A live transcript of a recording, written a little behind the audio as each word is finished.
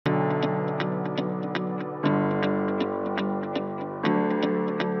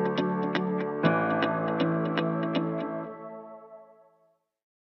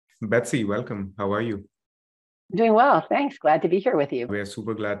Betsy, welcome. How are you? Doing well, thanks. Glad to be here with you. We are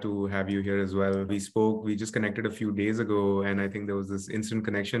super glad to have you here as well. We just connected a few days ago, and I think there was this instant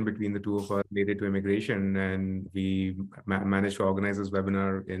connection between the two of us related to immigration, and we managed to organize this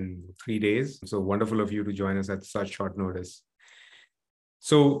webinar in 3 days. So wonderful of you to join us at such short notice.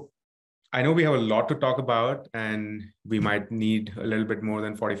 So I know we have a lot to talk about, and we might need a little bit more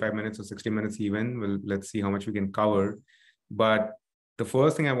than 45 minutes or 60 minutes even. Let's see how much we can cover. But the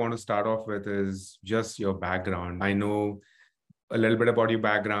first thing I want to start off with is just your background. I know a little bit about your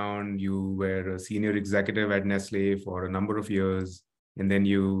background. You were a senior executive at Nestle for a number of years, and then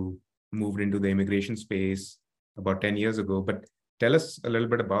you moved into the immigration space about 10 years ago. But tell us a little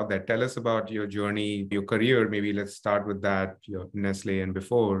bit about that. Tell us about your journey, your career. Maybe let's start with that, your Nestle and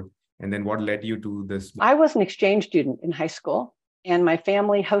before, and then what led you to this? I was an exchange student in high school, and my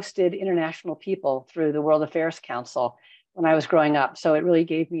family hosted international people through the World Affairs Council when I was growing up. So it really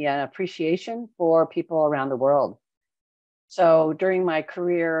gave me an appreciation for people around the world. So during my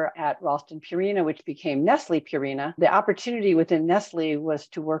career at Ralston Purina, which became Nestle Purina, the opportunity within Nestle was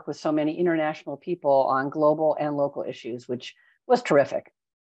to work with so many international people on global and local issues, which was terrific.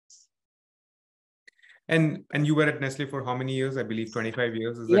 And you were at Nestle for how many years? I believe 25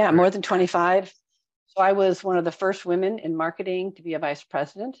 years. Is that Yeah, correct? more than 25. So I was one of the first women in marketing to be a vice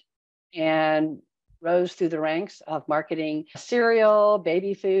president, and rose through the ranks of marketing cereal,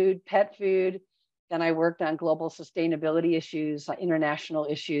 baby food, pet food. Then I worked on global sustainability issues, international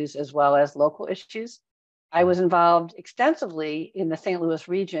issues, as well as local issues. I was involved extensively in the St. Louis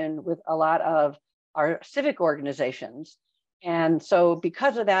region with a lot of our civic organizations. And so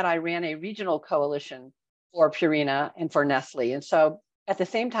because of that, I ran a regional coalition for Purina and for Nestle. And so at the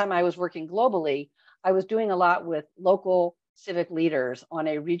same time I was working globally, I was doing a lot with local civic leaders on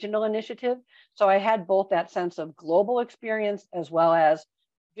a regional initiative. So I had both that sense of global experience as well as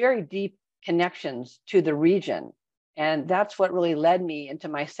very deep connections to the region. And that's what really led me into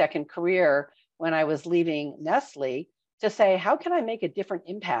my second career when I was leaving Nestle to say, how can I make a different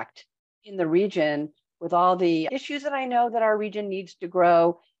impact in the region with all the issues that I know that our region needs to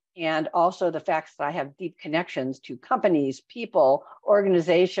grow, and also the fact that I have deep connections to companies, people,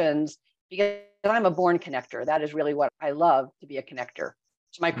 organizations, because I'm a born connector. That is really what I love, to be a connector.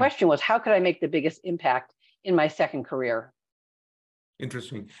 So my question was, how could I make the biggest impact in my second career?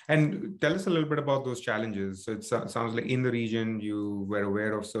 Interesting. And tell us a little bit about those challenges. So it sounds like in the region, you were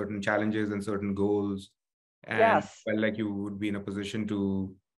aware of certain challenges and certain goals, and Yes. felt like you would be in a position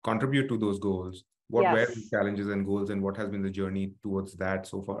to contribute to those goals. What were the challenges and goals, and what has been the journey towards that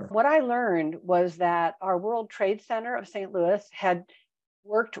so far? What I learned was that our World Trade Center of St. Louis had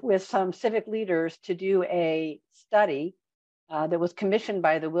worked with some civic leaders to do a study that was commissioned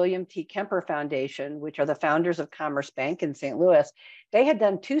by the William T. Kemper Foundation, which are the founders of Commerce Bank in St. Louis. They had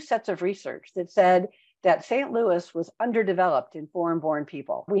done 2 sets of research that said that St. Louis was underdeveloped in foreign-born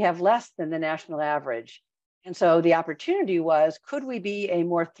people. We have less than the national average. And so the opportunity was, could we be a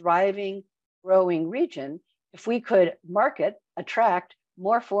more thriving, growing region if we could market, attract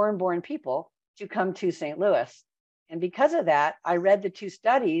more foreign-born people to come to St. Louis? And because of that, I read the 2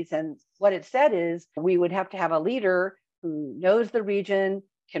 studies, and what it said is we would have to have a leader who knows the region,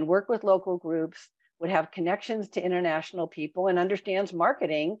 can work with local groups, would have connections to international people, and understands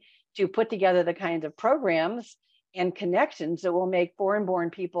marketing to put together the kinds of programs and connections that will make foreign-born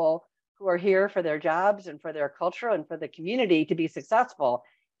people who are here for their jobs and for their culture and for the community to be successful.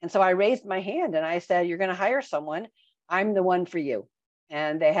 And so I raised my hand and I said, you're going to hire someone. I'm the one for you.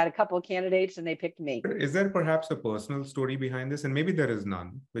 And they had a couple of candidates and they picked me. Is there perhaps a personal story behind this? And maybe there is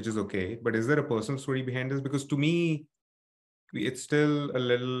none, which is okay. But is there a personal story behind this? Because to me, it's still a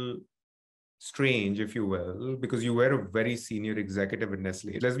little strange, if you will, because you were a very senior executive at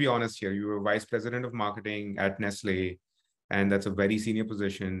Nestle. Let's be honest here. You were vice president of marketing at Nestle, and that's a very senior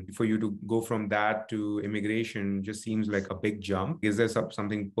position. For you to go from that to immigration just seems like a big jump. Is there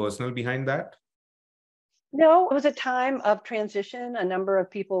something personal behind that? No, it was a time of transition. A number of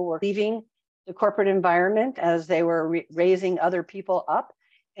people were leaving the corporate environment as they were raising other people up.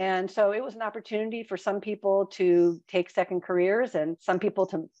 And so it was an opportunity for some people to take second careers and some people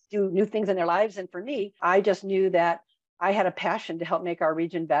to do new things in their lives. And for me, I just knew that I had a passion to help make our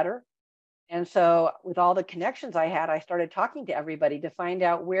region better. And so with all the connections I had, I started talking to everybody to find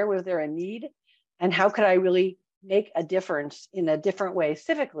out where was there a need and how could I really make a difference in a different way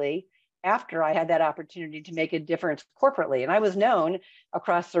civically after I had that opportunity to make a difference corporately. And I was known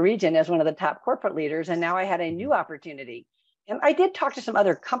across the region as one of the top corporate leaders, and now I had a new opportunity. And I did talk to some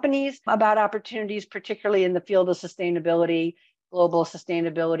other companies about opportunities, particularly in the field of sustainability, global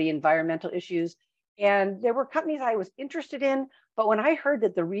sustainability, environmental issues. And there were companies I was interested in, But when I heard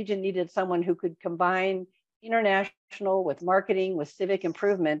that the region needed someone who could combine international with marketing, with civic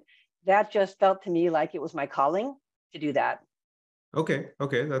improvement, that just felt to me like it was my calling to do that. Okay,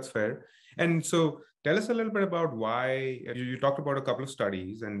 that's fair. And so tell us a little bit about why you talked about a couple of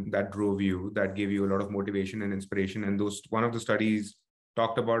studies and that drove you, that gave you a lot of motivation and inspiration. And those one of the studies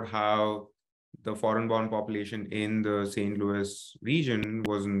talked about how the foreign-born population in the St. Louis region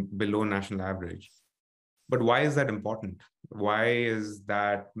was below national average. But why is that important? Why is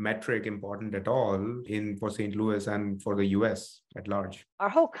that metric important at all for St. Louis and for the US at large? Our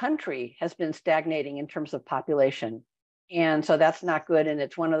whole country has been stagnating in terms of population. And so that's not good. And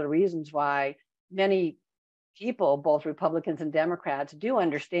it's one of the reasons why many people, both Republicans and Democrats, do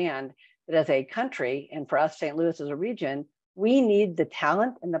understand that as a country, and for us, St. Louis as a region, we need the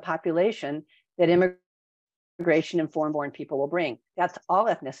talent and the population that immigration and foreign-born people will bring. That's all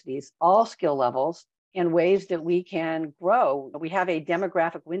ethnicities, all skill levels, and ways that we can grow. We have a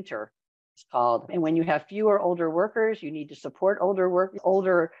demographic winter, it's called. And when you have fewer older workers, you need to support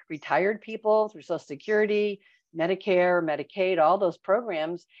older retired people through Social Security, Medicare, Medicaid, all those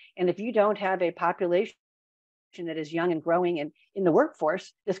programs. And if you don't have a population that is young and growing and in the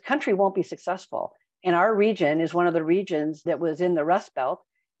workforce, this country won't be successful. And our region is one of the regions that was in the Rust Belt.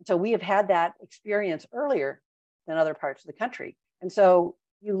 And so we have had that experience earlier than other parts of the country. And so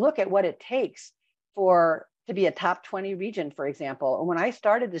you look at what it takes to be a top 20 region, for example. And when I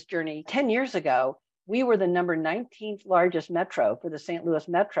started this journey 10 years ago, we were the number 19th largest metro for the St. Louis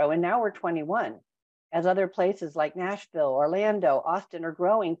Metro, and now we're 21. As other places like Nashville, Orlando, Austin are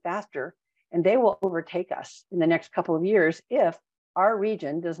growing faster, and they will overtake us in the next couple of years if our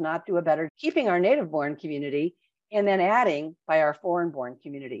region does not do a better keeping our native-born community and then adding by our foreign-born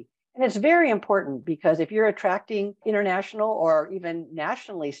community. And it's very important because if you're attracting international or even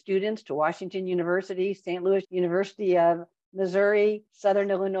nationally students to Washington University, St. Louis University of Missouri, Southern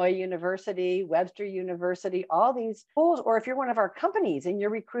Illinois University, Webster University, all these schools, or if you're one of our companies and you're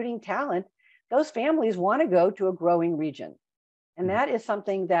recruiting talent, those families want to go to a growing region. And that is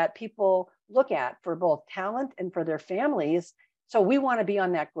something that people look at for both talent and for their families. So we want to be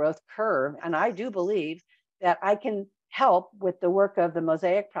on that growth curve. And I do believe that I can help with the work of the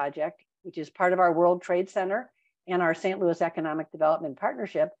Mosaic Project, which is part of our World Trade Center and our St. Louis Economic Development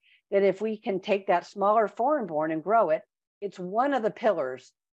Partnership, that if we can take that smaller foreign-born and grow it, it's one of the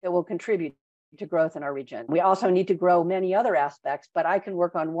pillars that will contribute to growth in our region. We also need to grow many other aspects, but I can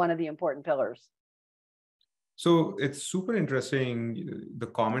work on one of the important pillars. So it's super interesting, the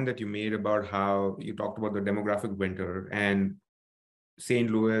comment that you made about how you talked about the demographic winter, and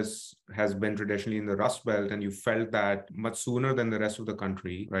St. Louis has been traditionally in the Rust Belt, and you felt that much sooner than the rest of the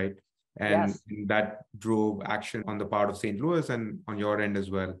country, right? And Yes. that drove action on the part of St. Louis and on your end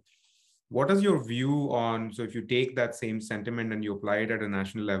as well. What is your view on, so if you take that same sentiment and you apply it at a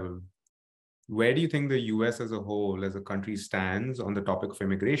national level, where do you think the US as a whole, as a country, stands on the topic of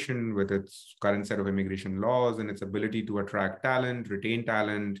immigration with its current set of immigration laws and its ability to attract talent, retain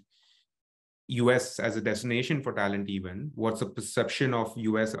talent, US as a destination for talent even? What's the perception of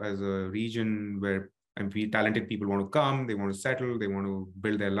US as a region where talented people want to come, they want to settle, they want to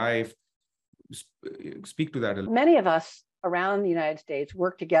build their life? Speak to that a little. Many of us around the United States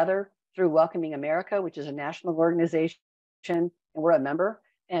work together through Welcoming America, which is a national organization, and we're a member.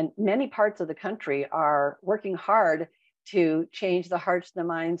 And many parts of the country are working hard to change the hearts, the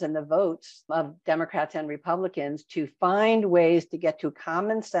minds, and the votes of Democrats and Republicans to find ways to get to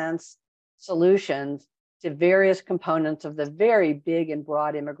common sense solutions to various components of the very big and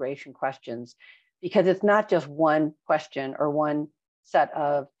broad immigration questions, because it's not just one question or one set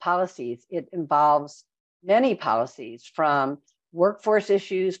of policies. It involves many policies, from workforce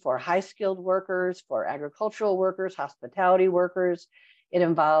issues for high-skilled workers, for agricultural workers, hospitality workers. It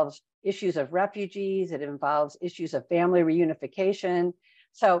involves issues of refugees. It involves issues of family reunification.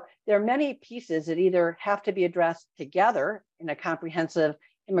 So there are many pieces that either have to be addressed together in a comprehensive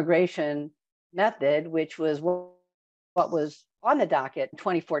immigration method, which was what was on the docket in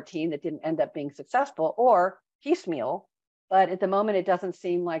 2014 that didn't end up being successful, or piecemeal. But at the moment, it doesn't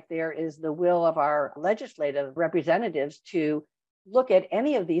seem like there is the will of our legislative representatives to look at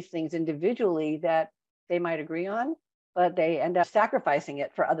any of these things individually that they might agree on, but they end up sacrificing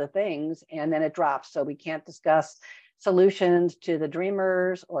it for other things, and then it drops. So we can't discuss solutions to the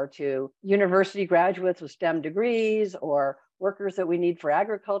dreamers or to university graduates with STEM degrees or workers that we need for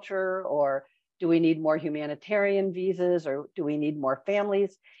agriculture, or do we need more humanitarian visas, or do we need more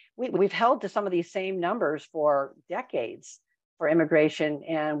families? We've held to some of these same numbers for decades for immigration,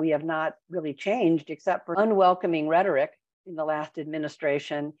 and we have not really changed except for unwelcoming rhetoric in the last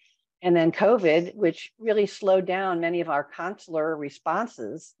administration And then COVID, which really slowed down many of our consular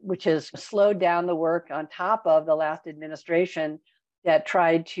responses, which has slowed down the work on top of the last administration that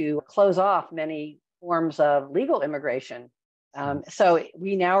tried to close off many forms of legal immigration. So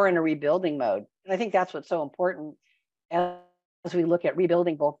we now are in a rebuilding mode. And I think that's what's so important as we look at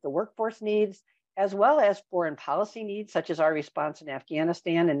rebuilding both the workforce needs as well as foreign policy needs, such as our response in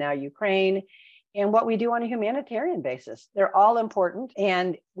Afghanistan and now Ukraine, and what we do on a humanitarian basis. They're all important,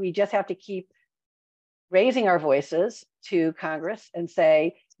 and we just have to keep raising our voices to Congress and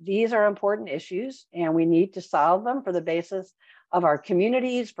say, these are important issues, and we need to solve them for the basis of our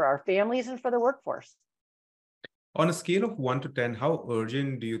communities, for our families, and for the workforce. On a scale of 1 to 10, how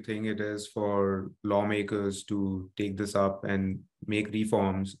urgent do you think it is for lawmakers to take this up and make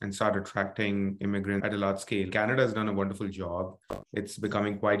reforms and start attracting immigrants at a large scale? Canada has done a wonderful job. It's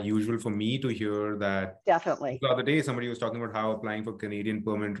becoming quite usual for me to hear that. Definitely. The other day, somebody was talking about how applying for Canadian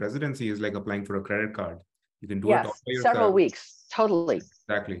permanent residency is like applying for a credit card. You can do it all by yourself. Several weeks. Totally.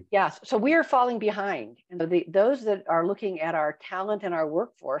 Exactly. Yes. So we are falling behind. And those that are looking at our talent and our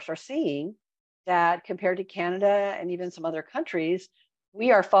workforce are seeing that compared to Canada and even some other countries,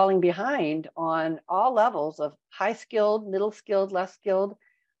 we are falling behind on all levels of high skilled, middle skilled, less skilled,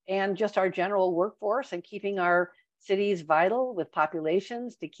 and just our general workforce, and keeping our cities vital with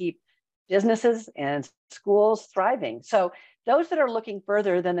populations to keep businesses and schools thriving. So those that are looking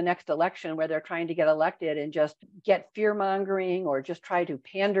further than the next election, where they're trying to get elected and just get fear mongering or just try to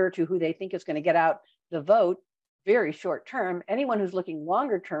pander to who they think is going to get out the vote very short term, anyone who's looking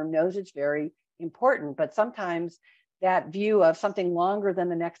longer term knows it's very important, but sometimes that view of something longer than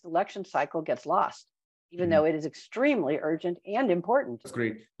the next election cycle gets lost, even though it is extremely urgent and important. That's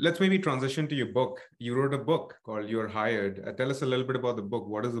great. Let's maybe transition to your book. You wrote a book called You're Hired. Tell us a little bit about the book.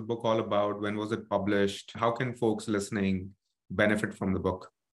 What is the book all about? When was it published? How can folks listening benefit from the book?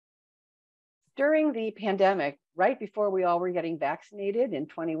 During the pandemic, right before we all were getting vaccinated in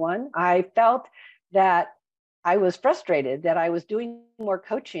 21, I felt that I was frustrated that I was doing more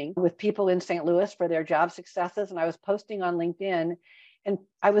coaching with people in St. Louis for their job successes, and I was posting on LinkedIn, and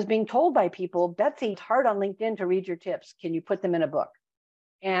I was being told by people, Betsy, it's hard on LinkedIn to read your tips. Can you put them in a book?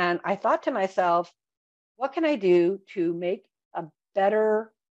 And I thought to myself, what can I do to make a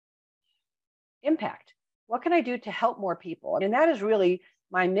better impact? What can I do to help more people? And that is really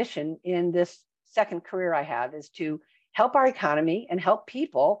my mission in this second career I have, is to help our economy and help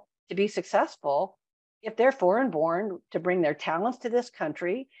people to be successful if they're foreign born, to bring their talents to this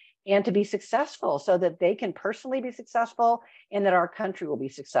country and to be successful so that they can personally be successful and that our country will be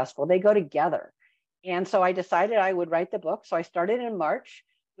successful. They go together. And so I decided I would write the book. So I started in March,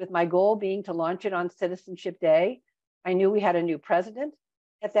 with my goal being to launch it on Citizenship Day. I knew we had a new president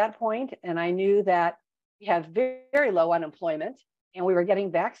at that point, and I knew that we have very, very low unemployment and we were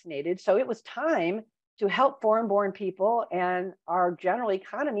getting vaccinated. So it was time to help foreign born people, and our general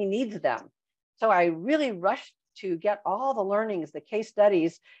economy needs them. So I really rushed to get all the learnings, the case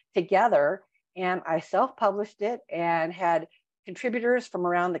studies together, and I self-published it and had contributors from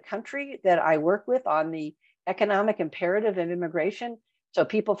around the country that I work with on the economic imperative of immigration. So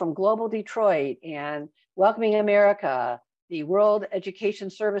people from Global Detroit and Welcoming America, the World Education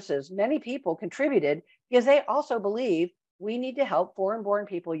Services, many people contributed because they also believe we need to help foreign-born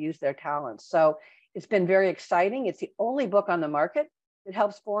people use their talents. So it's been very exciting. It's the only book on the market that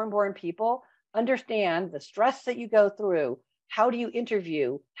helps foreign-born people understand the stress that you go through. How do you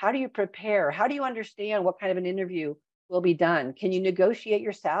interview? How do you prepare? How do you understand what kind of an interview will be done? Can you negotiate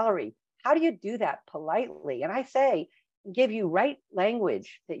your salary? How do you do that politely? And I say, give you right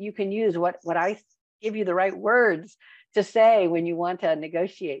language that you can use, what I give you the right words to say when you want to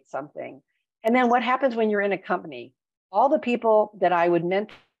negotiate something. And then what happens when you're in a company? All the people that I would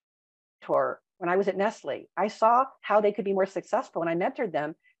mentor when I was at Nestle, I saw how they could be more successful and I mentored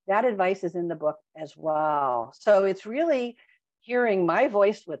them. That advice is in the book as well. So it's really hearing my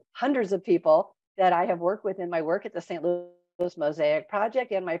voice with hundreds of people that I have worked with in my work at the St. Louis Mosaic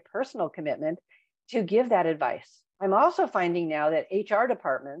Project, and my personal commitment to give that advice. I'm also finding now that HR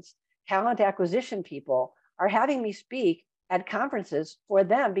departments, talent acquisition people, are having me speak at conferences for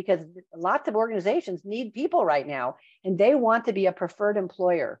them because lots of organizations need people right now and they want to be a preferred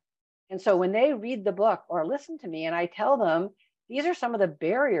employer. And so when they read the book or listen to me and I tell them, these are some of the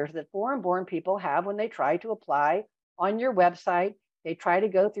barriers that foreign-born people have when they try to apply on your website. They try to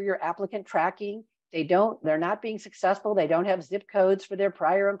go through your applicant tracking. They're not being successful. They don't have zip codes for their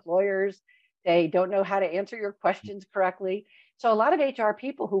prior employers. They don't know how to answer your questions correctly. So a lot of HR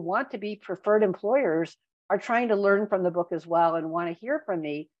people who want to be preferred employers are trying to learn from the book as well and want to hear from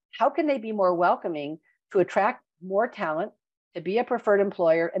me. How can they be more welcoming to attract more talent to be a preferred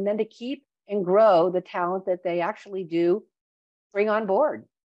employer, and then to keep and grow the talent that they actually do bring on board.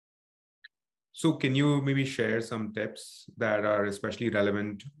 So can you maybe share some tips that are especially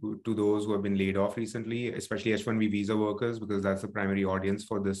relevant to those who have been laid off recently, especially H-1B visa workers, because that's the primary audience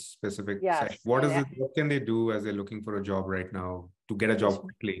for this specific session? What can they do as they're looking for a job right now to get a job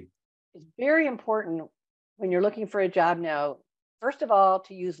quickly? It's very important when you're looking for a job now, first of all,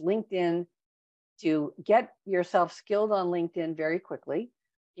 to use LinkedIn to get yourself skilled on LinkedIn very quickly,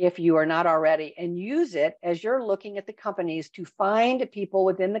 if you are not already, and use it as you're looking at the companies to find people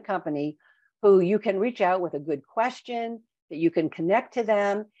within the company who you can reach out with a good question, that you can connect to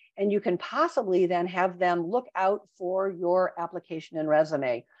them, and you can possibly then have them look out for your application and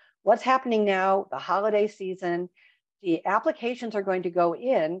resume. What's happening now, the holiday season, the applications are going to go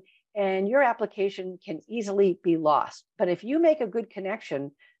in and your application can easily be lost. But if you make a good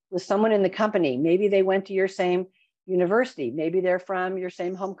connection with someone in the company, maybe they went to your same university, maybe they're from your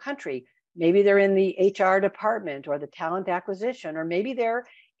same home country, maybe they're in the HR department or the talent acquisition, or maybe they're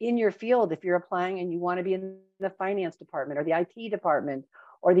in your field if you're applying and you want to be in the finance department or the IT department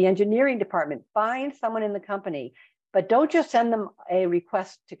or the engineering department. Find someone in the company, but don't just send them a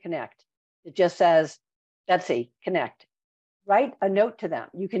request to connect. It just says, Betsy, connect. Write a note to them.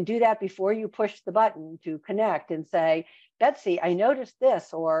 You can do that before you push the button to connect and say, Betsy, I noticed this,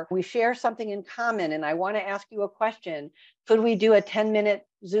 or we share something in common and I want to ask you a question. Could we do a 10-minute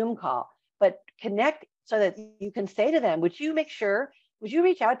Zoom call? But connect so that you can say to them, would you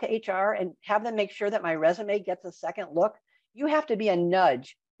reach out to HR and have them make sure that my resume gets a second look? You have to be a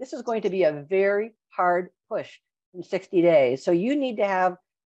nudge. This is going to be a very hard push in 60 days. So you need to have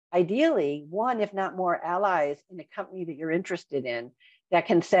ideally one, if not more, allies in a company that you're interested in that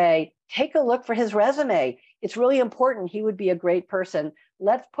can say, take a look for his resume. It's really important. He would be a great person.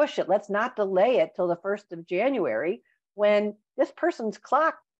 Let's push it. Let's not delay it till the 1st of January when this person's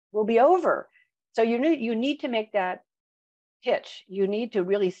clock will be over. So you need to make that pitch. You need to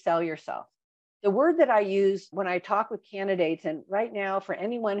really sell yourself. The word that I use when I talk with candidates, and right now for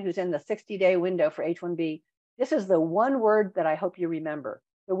anyone who's in the 60-day window for H-1B, this is the one word that I hope you remember.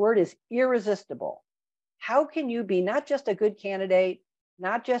 The word is irresistible. How can you be not just a good candidate,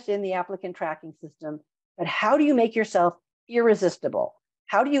 not just in the applicant tracking system, but how do you make yourself irresistible?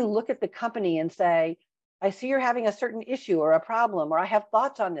 How do you look at the company and say, I see you're having a certain issue or a problem, or I have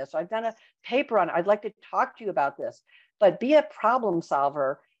thoughts on this, or I've done a paper on it, I'd like to talk to you about this. But be a problem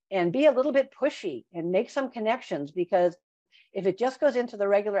solver and be a little bit pushy and make some connections, because if it just goes into the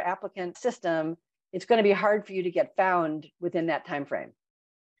regular applicant system, it's going to be hard for you to get found within that time frame.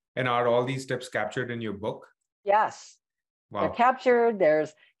 And are all these tips captured in your book? Yes. Wow. They're captured.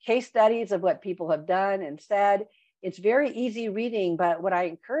 There's case studies of what people have done and said. It's very easy reading, but what I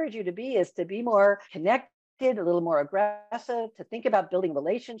encourage you to be is to be more connected, a little more aggressive, to think about building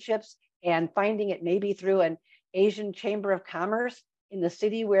relationships and finding it maybe through an Asian Chamber of Commerce in the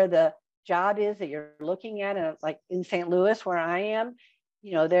city where the job is that you're looking at, and like in St. Louis where I am.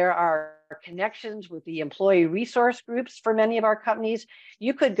 There are connections with the employee resource groups for many of our companies.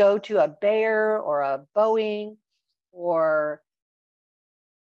 You could go to a Bayer or a Boeing or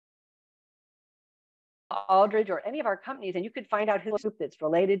Aldridge or any of our companies, and you could find out who's that's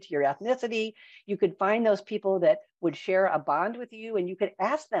related to your ethnicity. You could find those people that would share a bond with you, and you could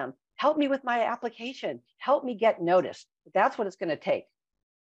ask them, help me with my application, help me get noticed. That's what it's going to take.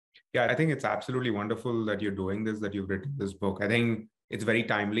 Yeah, I think it's absolutely wonderful that you're doing this, that you've written this book. I think it's very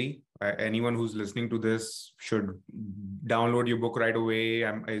timely. Anyone who's listening to this should download your book right away.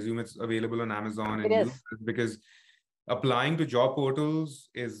 I assume it's available on Amazon. It is. Because applying to job portals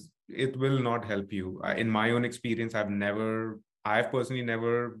it will not help you. In my own experience, I've personally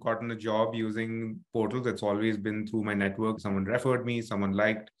never gotten a job using portals. It's always been through my network. Someone referred me, someone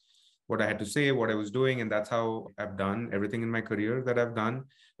liked what I had to say, what I was doing. And that's how I've done everything in my career that I've done.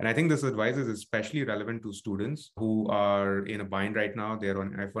 And I think this advice is especially relevant to students who are in a bind right now. They're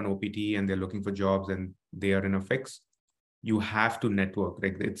on F1 OPT and they're looking for jobs and they are in a fix. You have to network.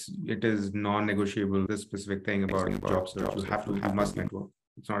 Like it is non-negotiable, this specific thing about job search. You must network.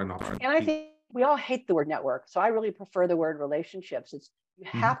 It's not an option. And I think we all hate the word network. So I really prefer the word relationships. You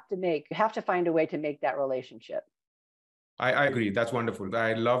have to find a way to make that relationship. I agree. That's wonderful.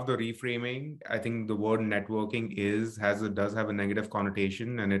 I love the reframing. I think the word networking does have a negative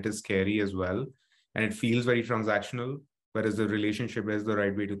connotation, and it is scary as well. And it feels very transactional, whereas the relationship is the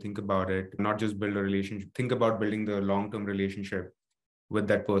right way to think about it. Not just build a relationship. Think about building the long-term relationship with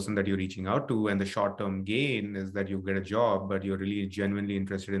that person that you're reaching out to. And the short-term gain is that you get a job, but you're really genuinely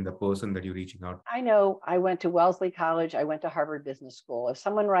interested in the person that you're reaching out to. I know I went to Wellesley College. I went to Harvard Business School. If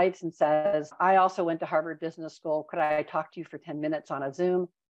someone writes and says, I also went to Harvard Business School, could I talk to you for 10 minutes on a Zoom?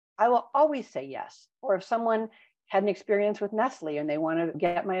 I will always say yes. Or if someone had an experience with Nestle and they want to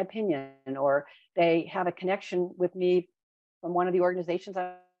get my opinion, or they have a connection with me from one of the organizations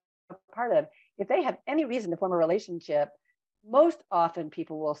I'm a part of, if they have any reason to form a relationship, most often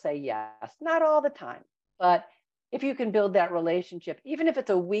people will say yes. Not all the time, but if you can build that relationship, even if it's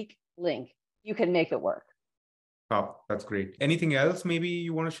a weak link, you can make it work. Oh, that's great. Anything else maybe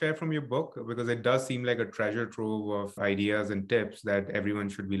you want to share from your book? Because it does seem like a treasure trove of ideas and tips that everyone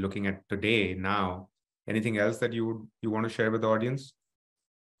should be looking at today, now. Anything else that you want to share with the audience?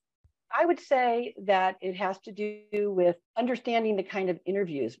 I would say that it has to do with understanding the kind of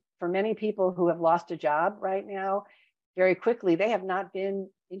interviews. For many people who have lost a job right now, very quickly, they have not been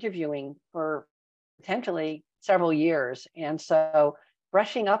interviewing for potentially several years. And so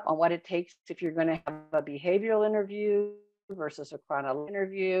brushing up on what it takes if you're going to have a behavioral interview versus a chronological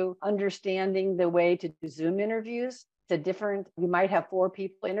interview, understanding the way to do Zoom interviews. You might have 4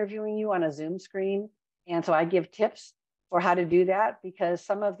 people interviewing you on a Zoom screen. And so I give tips for how to do that, because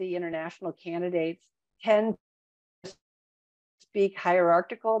some of the international candidates tend to speak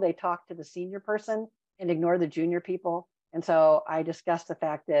hierarchical. They talk to the senior person and ignore the junior people. And so I discussed the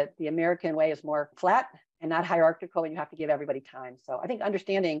fact that the American way is more flat and not hierarchical, and you have to give everybody time. So I think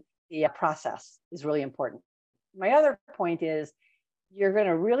understanding the process is really important. My other point is you're going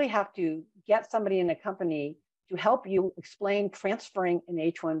to really have to get somebody in a company to help you explain transferring an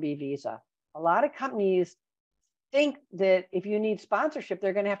H-1B visa. A lot of companies think that if you need sponsorship,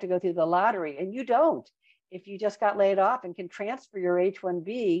 they're going to have to go through the lottery, and you don't. If you just got laid off and can transfer your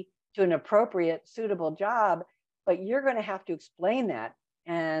H-1B to an appropriate, suitable job, but you're going to have to explain that.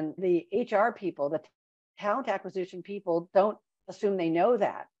 And the HR people, the talent acquisition people, don't assume they know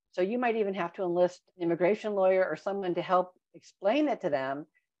that. So you might even have to enlist an immigration lawyer or someone to help explain it to them,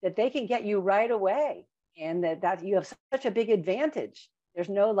 that they can get you right away, and that you have such a big advantage. There's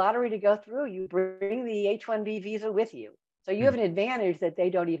no lottery to go through. You bring the H-1B visa with you. So you have an advantage that they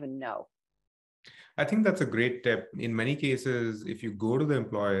don't even know. I think that's a great tip. In many cases, if you go to the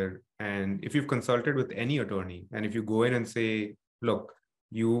employer and if you've consulted with any attorney, and if you go in and say, look,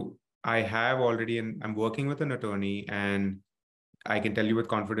 I have already, and I'm working with an attorney, and I can tell you with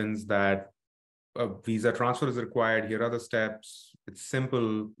confidence that a visa transfer is required. Here are the steps. It's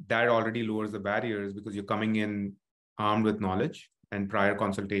simple. That already lowers the barriers, because you're coming in armed with knowledge and prior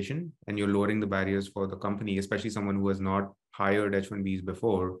consultation, and you're lowering the barriers for the company, especially someone who has not hired H-1Bs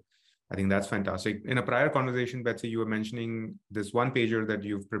before. I think that's fantastic. In a prior conversation, Betsy, you were mentioning this one pager that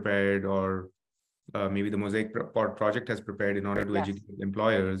you've prepared, or maybe the Mosaic project has prepared in order to educate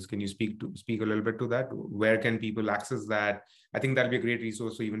employers. Can you speak a little bit to that? Where can people access that? I think that'll be a great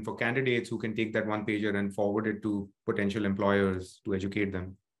resource, so even for candidates who can take that one pager and forward it to potential employers to educate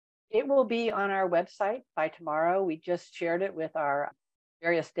them. It will be on our website by tomorrow. We just shared it with our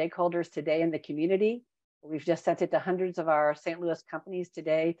various stakeholders today in the community. We've just sent it to hundreds of our St. Louis companies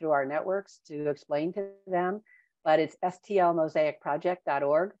today through our networks to explain to them, but it's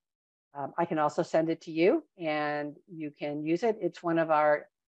stlmosaicproject.org. I can also send it to you and you can use it. It's one of our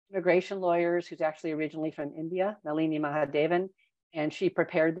immigration lawyers who's actually originally from India, Nalini Mahadevan, and she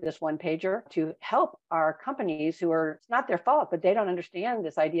prepared this one pager to help our companies who are, it's not their fault, but they don't understand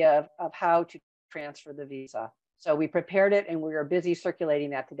this idea of how to transfer the visa. So we prepared it and we are busy circulating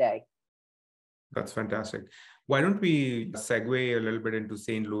that today. That's fantastic. Why don't we segue a little bit into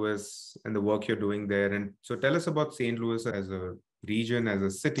St. Louis and the work you're doing there? And so tell us about St. Louis as a region, as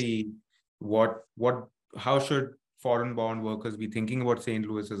a city. How should foreign-born workers be thinking about St.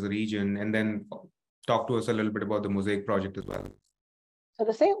 Louis as a region? And then talk to us a little bit about the Mosaic project as well. So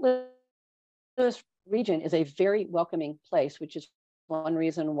the St. Louis region is a very welcoming place, which is one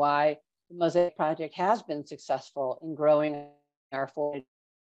reason why the Mosaic project has been successful in growing our foreign.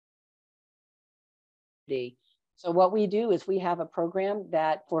 So what we do is we have a program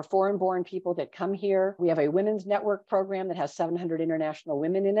that for foreign-born people that come here, we have a women's network program that has 700 international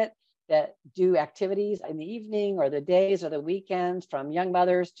women in it that do activities in the evening or the days or the weekends, from young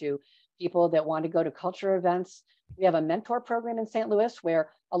mothers to people that want to go to culture events. We have a mentor program in St. Louis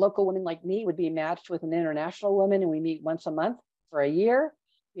where a local woman like me would be matched with an international woman, and we meet once a month for a year.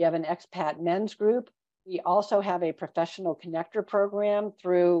 We have an expat men's group. We also have a professional connector program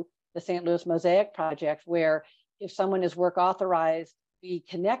through the St. Louis Mosaic Project, where if someone is work authorized, we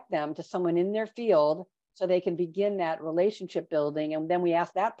connect them to someone in their field so they can begin that relationship building. And then we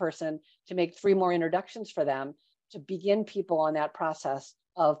ask that person to make 3 more introductions for them to begin people on that process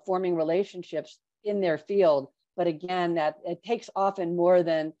of forming relationships in their field. But again, that it takes often more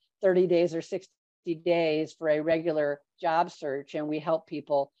than 30 days or 60 days for a regular job search, and we help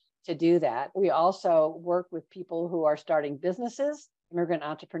people to do that. We also work with people who are starting businesses, immigrant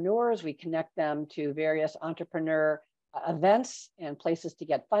entrepreneurs. We connect them to various entrepreneur events and places to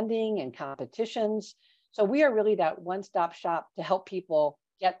get funding and competitions. So we are really that one-stop shop to help people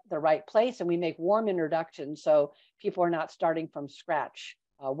get the right place, and we make warm introductions so people are not starting from scratch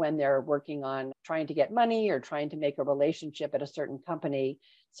when they're working on trying to get money or trying to make a relationship at a certain company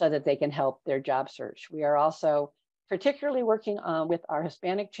so that they can help their job search. We are also particularly working with our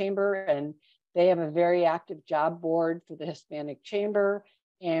Hispanic Chamber, and they have a very active job board for the Hispanic Chamber.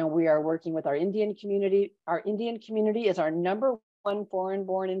 And we are working with our Indian community. Our Indian community is our #1 foreign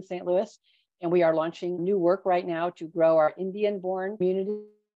born in St. Louis. And we are launching new work right now to grow our Indian born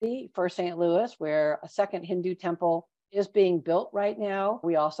community for St. Louis, where a second Hindu temple is being built right now.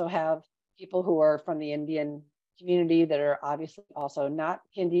 We also have people who are from the Indian community that are obviously also not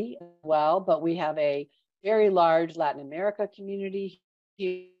Hindi as well, but we have a very large Latin America community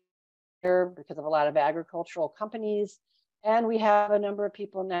here because of a lot of agricultural companies. And we have a number of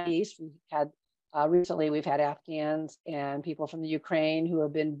people in the East. We've had recently, we've had Afghans and people from the Ukraine who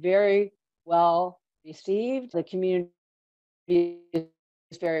have been very well received. The community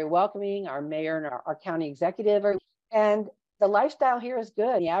is very welcoming. Our mayor and our county executive are, and the lifestyle here is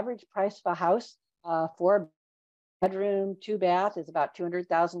good. The average price of a house, 4-bedroom, 2-bath, is about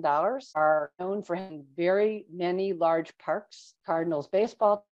 $200,000. Are known for having very many large parks. Cardinals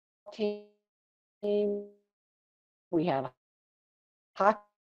baseball team. We have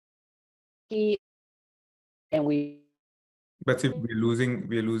hockey, and we. Betsy, we're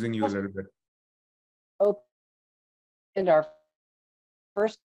losing you a little bit. Opened our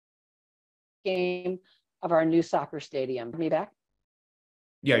first game of our new soccer stadium. Me back?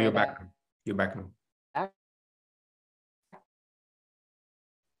 Yeah, you're back. You're back now. Back.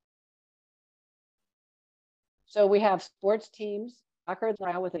 So we have sports teams, soccer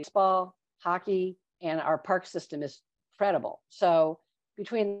now with baseball, hockey, and our park system is incredible. So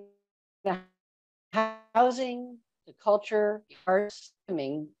between the housing, the culture, arts,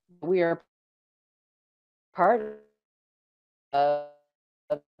 we are part of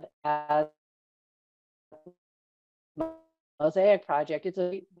as Mosaic Project. It's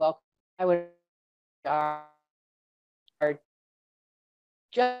a well, I would are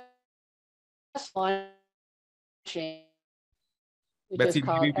just launching, which Betsy, is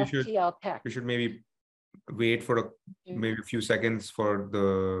called maybe FTL Tech. we should maybe wait for maybe a few seconds for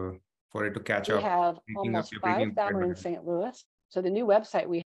it to catch up. We have almost 5,000 in St. Louis. So the new website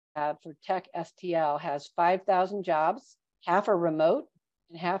we have for Tech STL has 5,000 jobs. Half are remote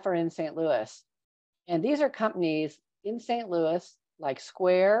and half are in St. Louis. And these are companies in St. Louis like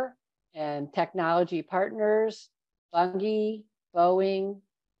Square and Technology Partners, Bungie, Boeing,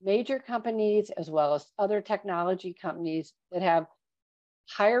 major companies, as well as other technology companies that have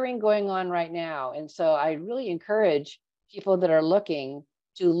hiring going on right now. And so I really encourage people that are looking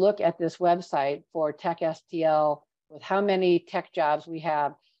to look at this website for Tech STL with how many tech jobs we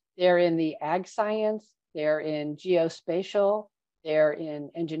have. They're in the ag science, they're in geospatial, they're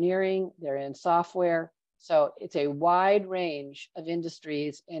in engineering, they're in software. So it's a wide range of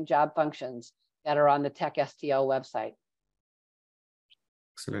industries and job functions that are on the Tech STL website.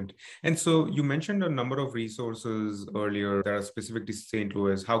 Excellent. And so you mentioned a number of resources earlier that are specific to St.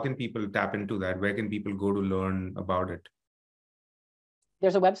 Louis. How can people tap into that? Where can people go to learn about it?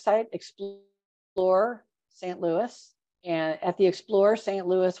 There's a website, Explore St. Louis. And at the Explore St.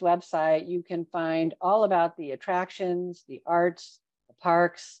 Louis website, you can find all about the attractions, the arts, the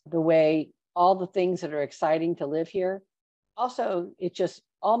parks, the way, all the things that are exciting to live here. Also, it just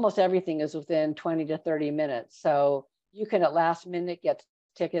almost everything is within 20 to 30 minutes. So you can at last minute get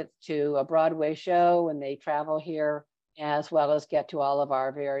tickets to a Broadway show when they travel here, as well as get to all of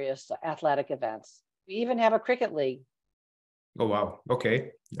our various athletic events. We even have a cricket league. Oh, wow.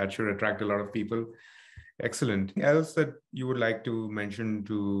 Okay. That should attract a lot of people. Excellent. Anything else that you would like to mention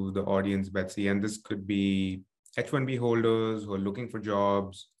to the audience, Betsy? And this could be H-1B holders who are looking for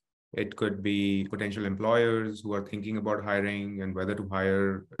jobs. It could be potential employers who are thinking about hiring and whether to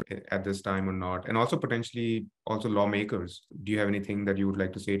hire at this time or not. And also potentially also lawmakers. Do you have anything that you would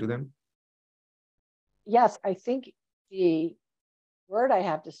like to say to them? Yes, I think the word I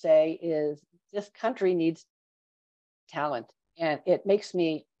have to say is this country needs talent. And it makes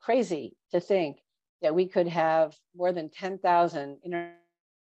me crazy to think that we could have more than 10,000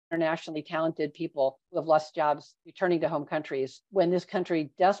 internationally talented people who have lost jobs returning to home countries when this country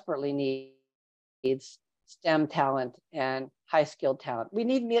desperately needs STEM talent and high skilled talent. We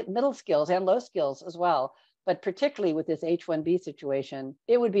need middle skills and low skills as well. But particularly with this H-1B situation,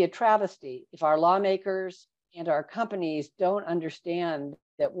 it would be a travesty if our lawmakers and our companies don't understand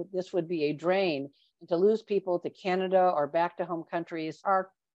that this would be a drain, and to lose people to Canada or back to home countries. Our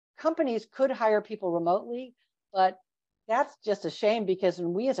companies could hire people remotely, but that's just a shame, because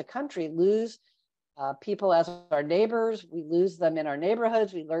when we as a country lose people as our neighbors, we lose them in our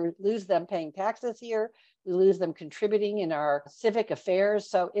neighborhoods, we lose them paying taxes here, we lose them contributing in our civic affairs.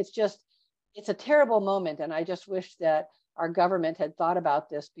 So it's a terrible moment. And I just wish that our government had thought about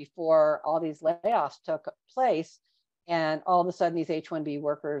this before all these layoffs took place, and all of a sudden these H-1B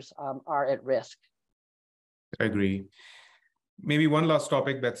workers are at risk. I agree. Maybe one last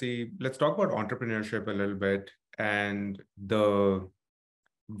topic, Betsy. Let's talk about entrepreneurship a little bit and the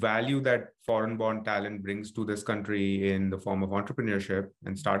value that foreign-born talent brings to this country in the form of entrepreneurship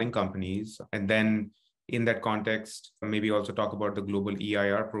and starting companies. And then in that context, maybe also talk about the Global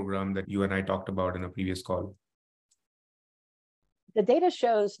EIR program that you and I talked about in a previous call. The data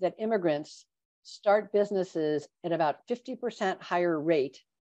shows that immigrants start businesses at about 50% higher rate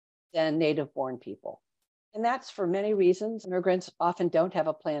than native-born people. And that's for many reasons. Immigrants often don't have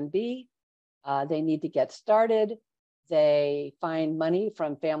a plan B. They need to get started. They find money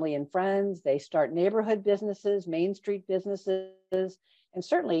from family and friends. They start neighborhood businesses, Main Street businesses. And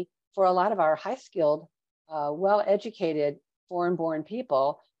certainly for a lot of our high-skilled, well-educated foreign-born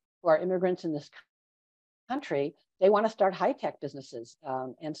people who are immigrants in this country, they want to start high-tech businesses.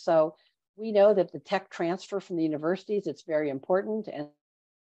 And so we know that the tech transfer from the universities, it's very important. And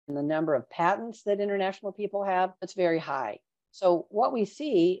the number of patents that international people have, it's very high. So what we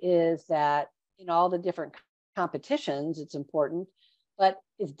see is that in all the different competitions, it's important, but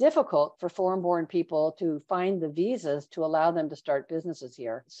it's difficult for foreign-born people to find the visas to allow them to start businesses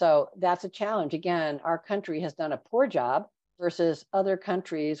here. So that's a challenge. Again, our country has done a poor job versus other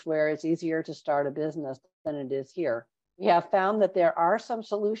countries where it's easier to start a business than it is here. We have found that there are some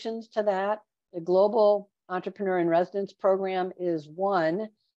solutions to that. The Global Entrepreneur in Residence program is one,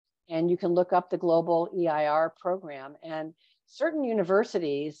 and you can look up the Global EIR program. And certain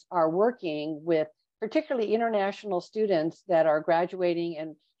universities are working with particularly international students that are graduating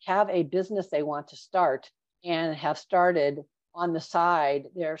and have a business they want to start and have started on the side.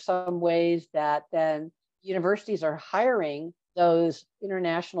 There are some ways that then universities are hiring those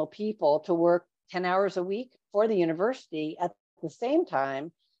international people to work 10 hours a week for the university at the same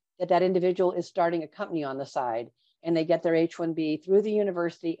time that that individual is starting a company on the side. And they get their H-1B through the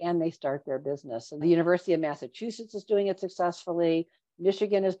university and they start their business. And the University of Massachusetts is doing it successfully.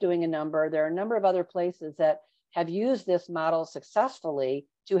 Michigan is doing a number. There are a number of other places that have used this model successfully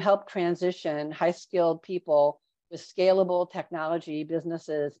to help transition high-skilled people with scalable technology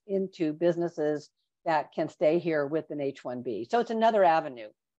businesses into businesses that can stay here with an H-1B. So it's another avenue.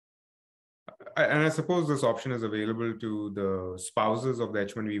 And I suppose this option is available to the spouses of the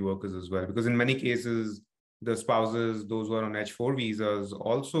H-1B workers as well, because in many cases, the spouses, those who are on H-4 visas,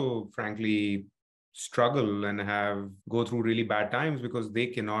 also frankly struggle and go through really bad times because they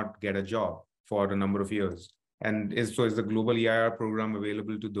cannot get a job for a number of years. And is the Global EIR program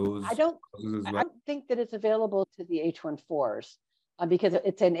available to those spouses as well? I don't think that it's available to the H-1-4s because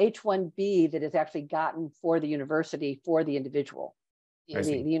it's an H-1B that is actually gotten for the university for the individual.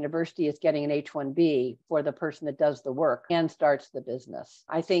 The university is getting an H-1B for the person that does the work and starts the business.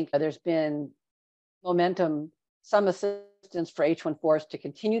 I think there's been momentum, some assistance for H-1-4s to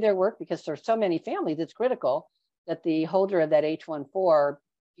continue their work because there's so many families, it's critical that the holder of that H-1-4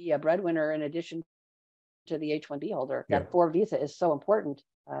 be a breadwinner in addition to the H-1B holder. Yeah. That 4 visa is so important.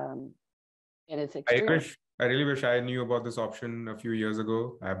 And it's extreme. I really wish I knew about this option a few years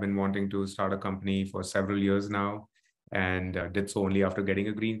ago. I've been wanting to start a company for several years now and did so only after getting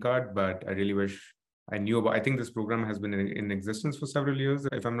a green card. But I really wish I knew about. I think this program has been in existence for several years,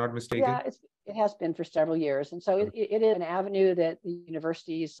 if I'm not mistaken. Yeah, it has been for several years. And so it is an avenue that the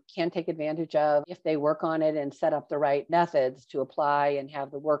universities can take advantage of if they work on it and set up the right methods to apply and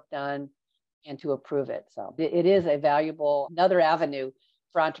have the work done and to approve it. So it is a valuable, another avenue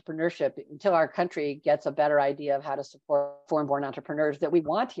for entrepreneurship until our country gets a better idea of how to support foreign-born entrepreneurs that we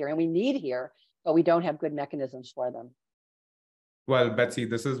want here and we need here, but we don't have good mechanisms for them. Well, Betsy,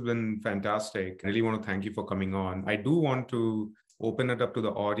 this has been fantastic. I really want to thank you for coming on. I do want to open it up to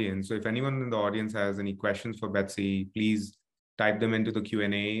the audience. So if anyone in the audience has any questions for Betsy, please type them into the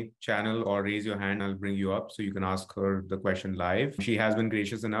Q&A channel or raise your hand. I'll bring you up so you can ask her the question live. She has been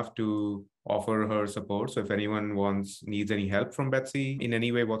gracious enough to offer her support. So if anyone needs any help from Betsy in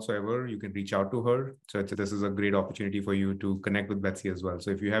any way whatsoever, you can reach out to her. So this is a great opportunity for you to connect with Betsy as well. So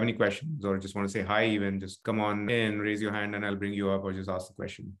if you have any questions or just want to say hi, even just come on in, raise your hand and I'll bring you up, or just ask the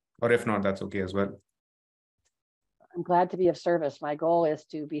question. Or if not, that's okay as well. I'm glad to be of service. My goal is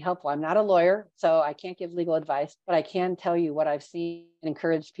to be helpful. I'm not a lawyer, so I can't give legal advice, but I can tell you what I've seen and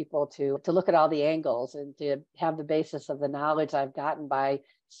encourage people to look at all the angles and to have the basis of the knowledge I've gotten by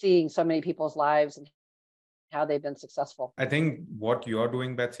seeing so many people's lives and how they've been successful. I think what you're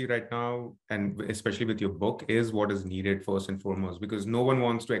doing, Betsy, right now, and especially with your book, is what is needed first and foremost, because no one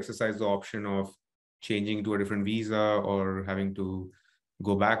wants to exercise the option of changing to a different visa or having to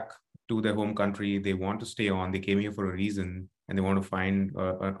go back to their home country. They want to stay on. They came here for a reason and they want to find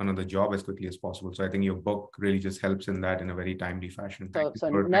another job as quickly as possible. So I think your book really just helps in that in a very timely fashion. So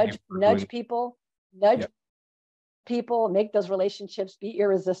nudge people, people, make those relationships, be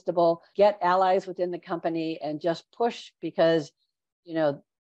irresistible, get allies within the company, and just push, because, you know,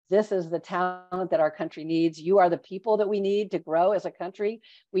 this is the talent that our country needs. You are the people that we need to grow as a country.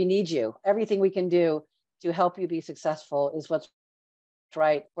 We need you. Everything we can do to help you be successful is what's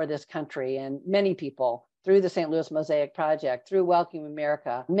right for this country. And many people, through the St. Louis Mosaic Project, through Welcome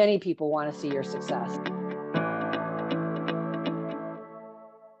America, many people want to see your success.